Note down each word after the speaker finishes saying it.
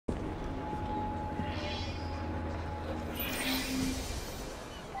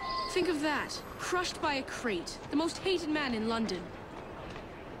Think of that. Crushed by a crate. The most hated man in London.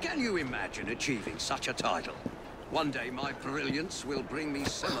 Can you imagine achieving such a title? One day my brilliance will bring me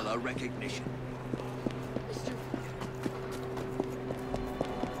similar recognition.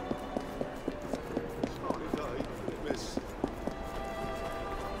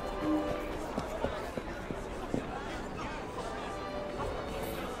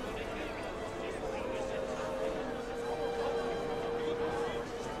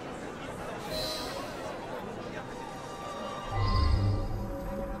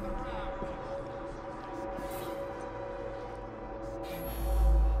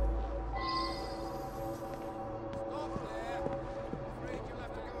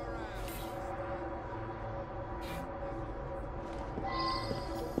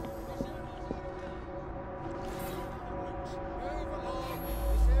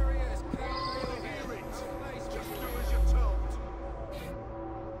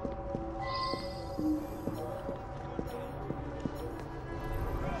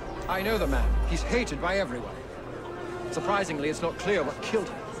 I know the man. He's hated by everyone. Surprisingly, it's not clear what killed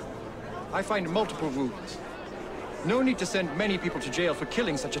him. I find multiple wounds. No need to send many people to jail for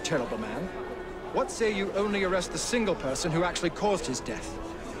killing such a terrible man. What say you only arrest the single person who actually caused his death?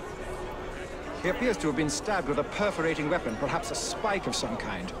 He appears to have been stabbed with a perforating weapon, perhaps a spike of some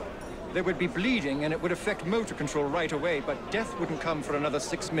kind. There would be bleeding and it would affect motor control right away, but death wouldn't come for another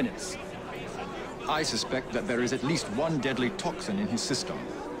 6 minutes. I suspect that there is at least one deadly toxin in his system.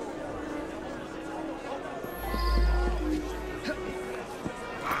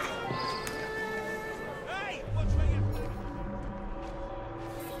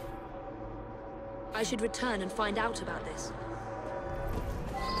 I should return and find out about this.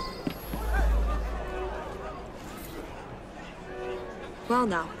 Well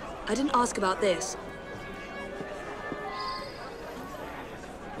now, I didn't ask about this.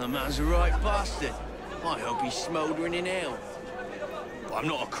 The man's a right bastard. I hope he's smouldering in hell. I'm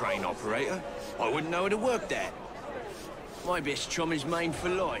not a crane operator. I wouldn't know how to work that. My best chum is maimed for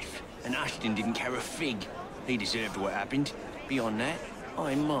life, and Ashton didn't care a fig. He deserved what happened. Beyond that,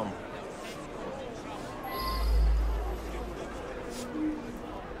 I'm mum.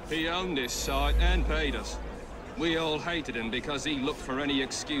 He owned this site and paid us. We all hated him because he looked for any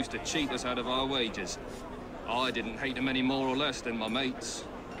excuse to cheat us out of our wages. I didn't hate him any more or less than my mates.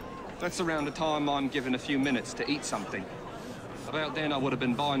 That's around the time I'm given a few minutes to eat something. About then I would have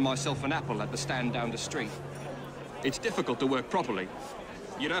been buying myself an apple at the stand down the street. It's difficult to work properly.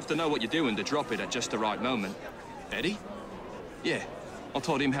 You'd have to know what you're doing to drop it at just the right moment. Eddie? Yeah, I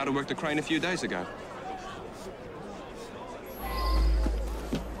taught him how to work the crane a few days ago.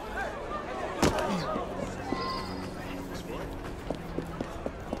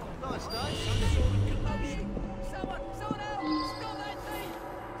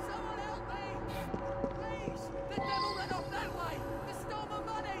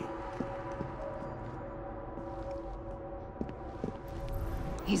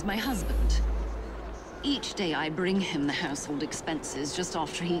 He's my husband. Each day I bring him the household expenses just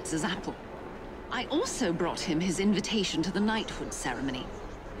after he eats his apple. I also brought him his invitation to the knighthood ceremony,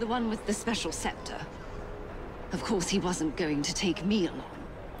 the one with the special scepter. Of course, he wasn't going to take me along.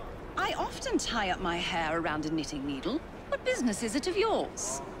 I often tie up my hair around a knitting needle. What business is it of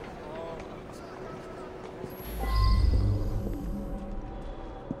yours?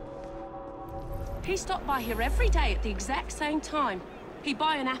 He stopped by here every day at the exact same time. He'd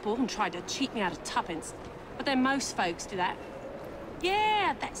buy an apple and try to cheat me out of tuppence. But then most folks do that.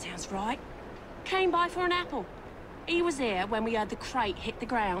 Yeah, that sounds right. Came by for an apple. He was here when we heard the crate hit the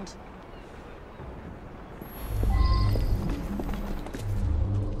ground.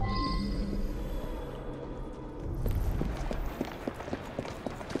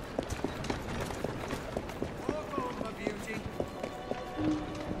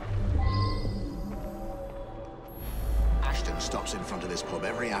 Stops in front of this pub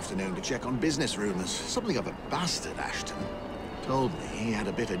every afternoon to check on business rumours. Something of a bastard, Ashton. Told me he had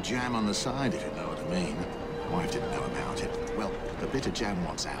a bit of jam on the side, if you know what I mean. Wife didn't know about it. Well, the bit of jam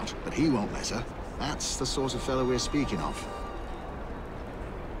wants out, but he won't let her. That's the sort of fellow we're speaking of.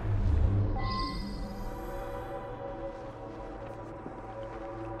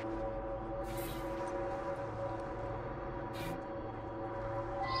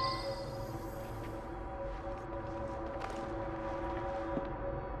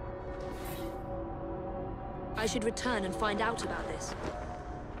 I should return and find out about this.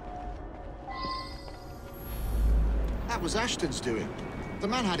 That was Ashton's doing. The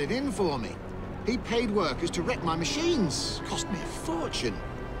man had it in for me. He paid workers to wreck my machines. Cost me a fortune.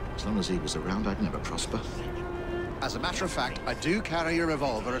 As long as he was around, I'd never prosper. As a matter of fact, I do carry a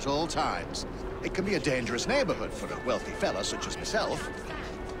revolver at all times. It can be a dangerous neighborhood for a wealthy fella such as myself.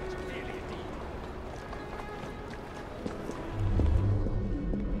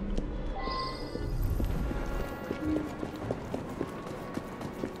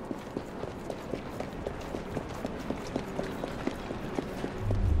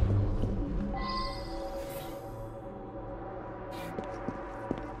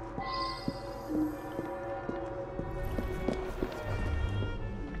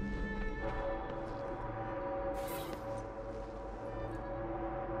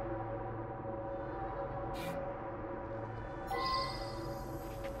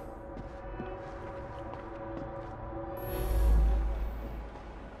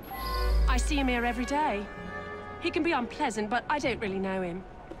 I see him here every day. He can be unpleasant, but I don't really know him.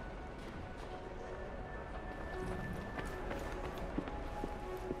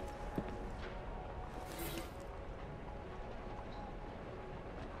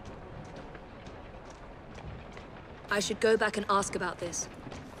 I should go back and ask about this.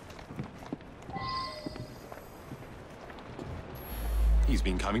 He's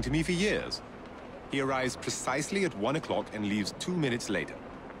been coming to me for years. He arrives precisely at 1 o'clock and leaves 2 minutes later.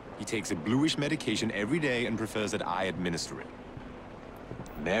 He takes a bluish medication every day and prefers that I administer it.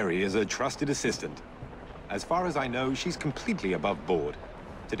 Mary is a trusted assistant. As far as I know, she's completely above board.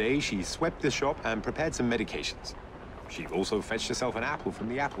 Today, she swept the shop and prepared some medications. She also fetched herself an apple from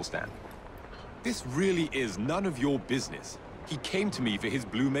the apple stand. This really is none of your business. He came to me for his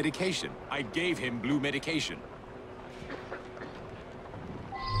blue medication. I gave him blue medication.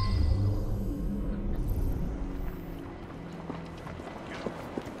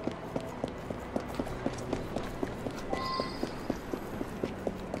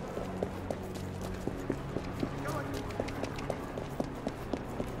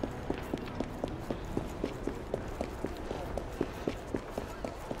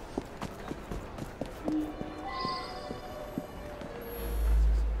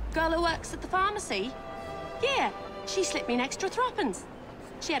 Girl who works at the pharmacy? Yeah, she slipped me an extra threepence.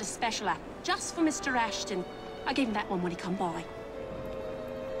 She had a special app just for Mr. Ashton. I gave him that one when he come by.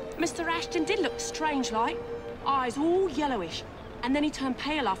 Mr. Ashton did look strange-like. Eyes all yellowish. And then he turned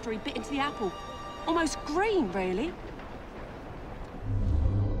pale after he bit into the apple. Almost green, really.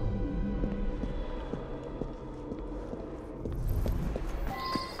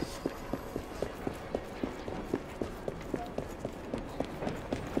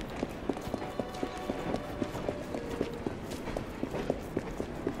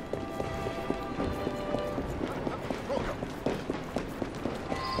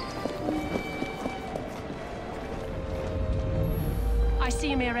 I see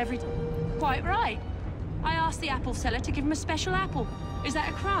him here every... Quite right. I asked the apple seller to give him a special apple. Is that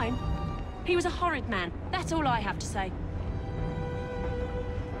a crime? He was a horrid man. That's all I have to say.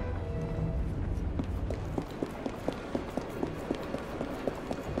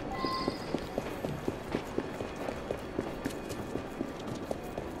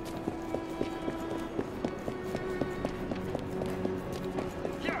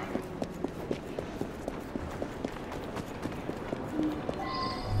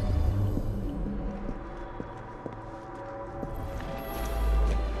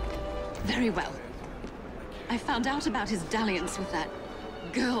 Very well. I found out about his dalliance with that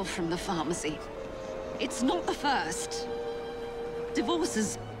girl from the pharmacy. It's not the first. Divorce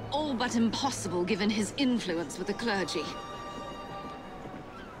is all but impossible given his influence with the clergy.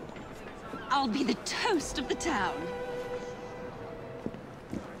 I'll be the toast of the town.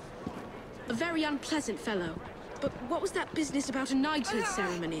 A very unpleasant fellow. But what was that business about a knighthood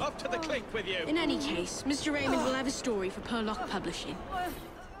ceremony? Up to the clink with you! In any case, Mr. Raymond will have a story for Purlock Publishing.